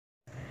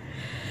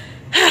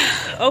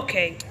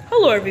Okay,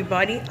 hello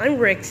everybody, I'm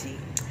Rexy.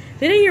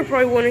 Today you're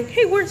probably wondering,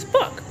 hey, where's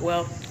Buck?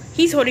 Well,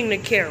 he's holding the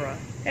camera.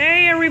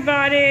 Hey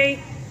everybody!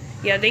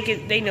 Yeah,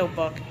 they know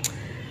Buck.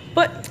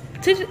 But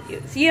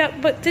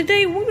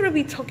today we're gonna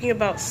be talking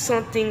about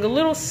something a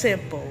little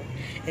simple.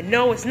 And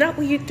no, it's not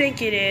what you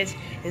think it is.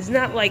 It's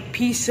not like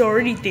pizza or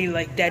anything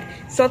like that.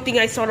 Something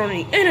I saw on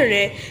the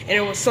internet, and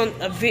there was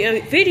a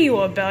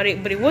video about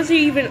it, but it wasn't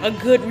even a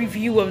good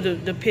review of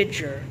the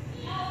picture.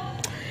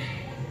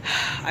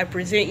 I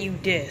present you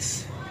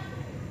this.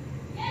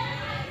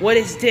 What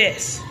is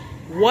this?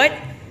 What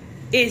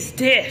is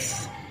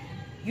this?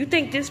 You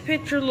think this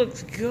picture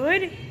looks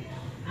good?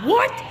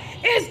 What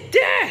is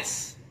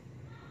this?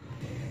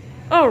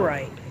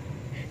 Alright,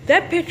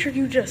 that picture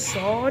you just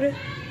saw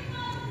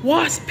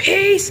was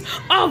piece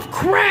of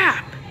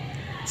crap.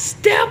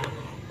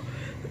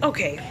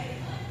 Okay.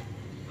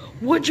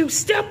 Would you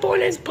step on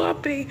this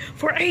puppy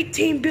for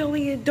 $18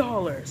 billion?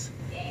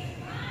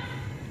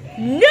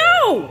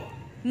 No!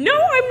 No,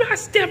 I'm not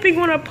stepping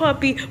on a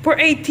puppy for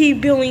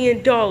 $18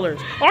 billion.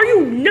 Are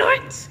you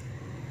nuts?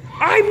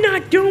 I'm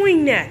not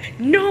doing that.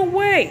 No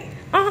way.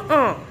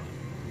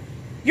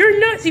 You're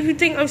nuts if you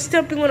think I'm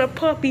stepping on a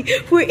puppy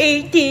for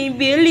 $18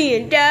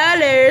 billion.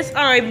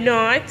 I'm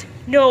not.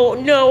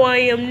 No, I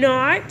am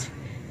not.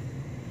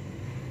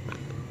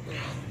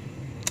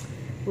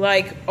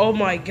 Like, oh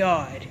my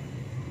God.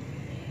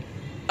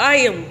 I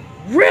am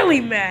really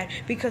mad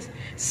because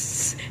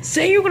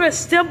say you're gonna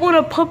step on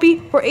a puppy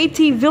for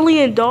 $18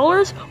 billion?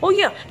 Oh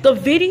yeah, the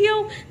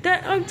video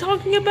that I'm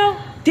talking about?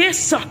 This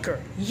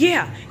sucker.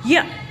 Yeah,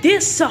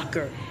 this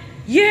sucker.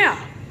 Yeah.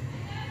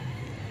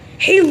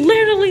 He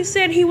literally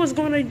said he was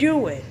gonna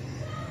do it.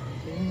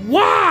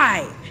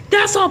 Why?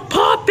 That's a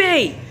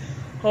puppy!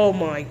 Oh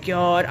my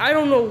God, I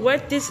don't know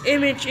what this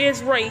image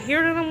is right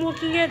here that I'm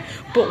looking at,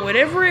 but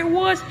whatever it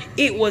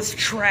was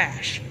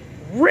trash.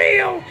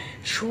 Real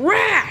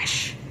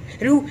trash.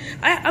 And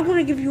I'm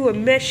gonna give you a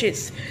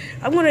message.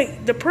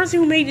 The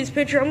person who made this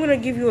picture, I'm gonna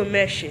give you a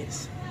message.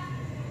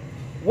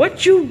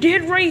 What you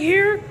did right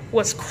here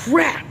was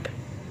crap.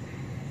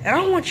 And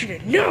I want you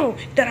to know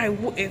that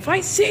if I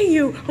see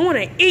you, I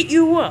wanna eat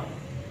you up.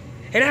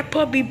 And that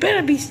puppy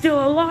better be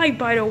still alive,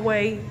 by the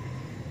way.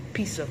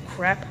 Piece of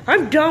crap.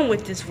 I'm done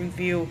with this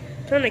review.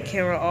 Turn the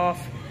camera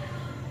off.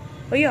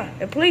 Oh yeah,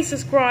 and please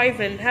subscribe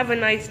and have a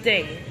nice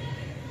day.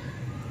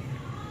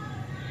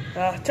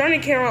 Turn the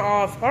camera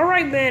off.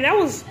 Alright, man, that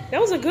was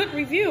a good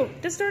review.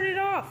 Just turn it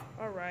off.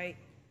 Alright.